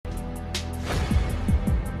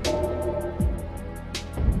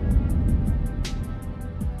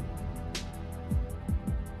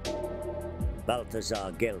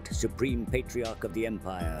Balthazar Gelt, Supreme Patriarch of the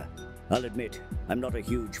Empire. I'll admit, I'm not a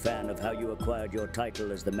huge fan of how you acquired your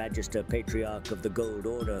title as the Magister Patriarch of the Gold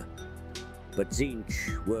Order. But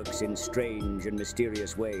Tzeentch works in strange and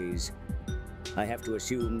mysterious ways. I have to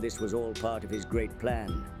assume this was all part of his great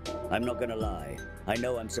plan. I'm not gonna lie. I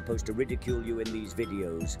know I'm supposed to ridicule you in these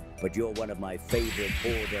videos, but you're one of my favorite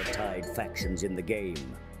Order-tied factions in the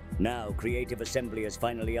game. Now, Creative Assembly has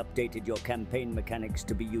finally updated your campaign mechanics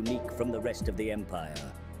to be unique from the rest of the Empire.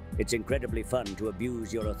 It's incredibly fun to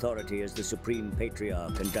abuse your authority as the Supreme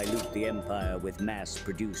Patriarch and dilute the Empire with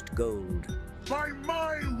mass-produced gold. By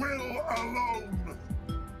my will alone!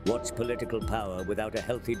 What's political power without a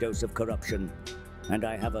healthy dose of corruption? And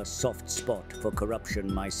I have a soft spot for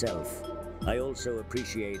corruption myself. I also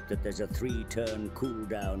appreciate that there's a 3-turn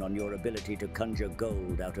cooldown on your ability to conjure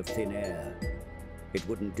gold out of thin air. It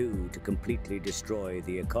wouldn't do to completely destroy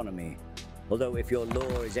the economy. Although if your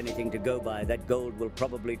lore is anything to go by, that gold will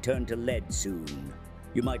probably turn to lead soon.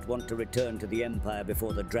 You might want to return to the Empire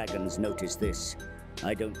before the dragons notice this.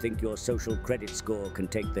 I don't think your social credit score can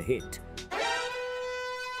take the hit.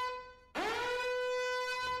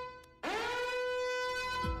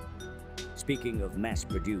 Speaking of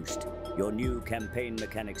mass-produced, your new campaign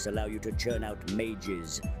mechanics allow you to churn out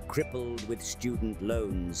mages, crippled with student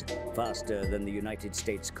loans, faster than the United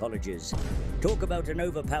States colleges. Talk about an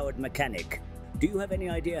overpowered mechanic. Do you have any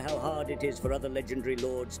idea how hard it is for other legendary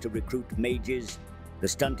lords to recruit mages? The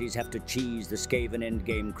stunties have to cheese the Skaven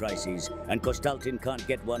endgame crises, and Kostaltin can't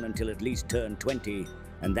get one until at least turn 20,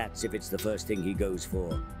 and that's if it's the first thing he goes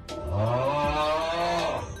for.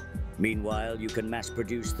 Meanwhile, you can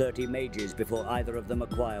mass-produce 30 mages before either of them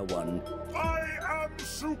acquire one. I am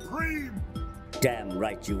supreme! Damn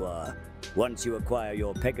right you are. Once you acquire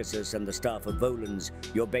your Pegasus and the Staff of Volans,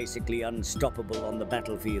 you're basically unstoppable on the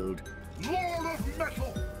battlefield. Lord of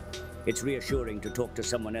Metal! It's reassuring to talk to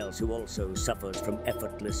someone else who also suffers from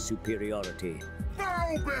effortless superiority.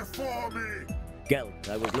 Bow before me! Gelt,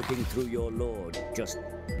 I was looking through your lore. Just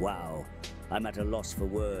wow. I'm at a loss for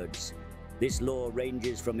words. This lore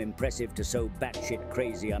ranges from impressive to so batshit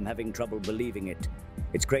crazy I'm having trouble believing it.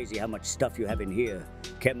 It's crazy how much stuff you have in here.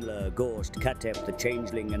 Kemler, Gorst, Katep, the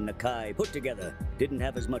Changeling, and Nakai put together didn't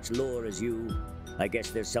have as much lore as you. I guess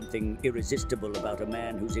there's something irresistible about a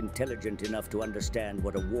man who's intelligent enough to understand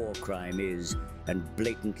what a war crime is and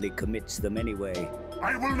blatantly commits them anyway.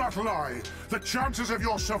 I will not lie. The chances of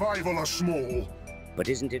your survival are small. But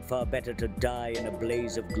isn't it far better to die in a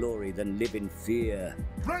blaze of glory than live in fear?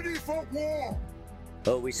 Ready for war!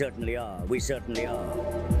 Oh, we certainly are. We certainly are.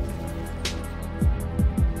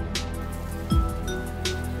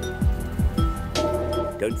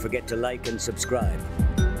 Don't forget to like and subscribe.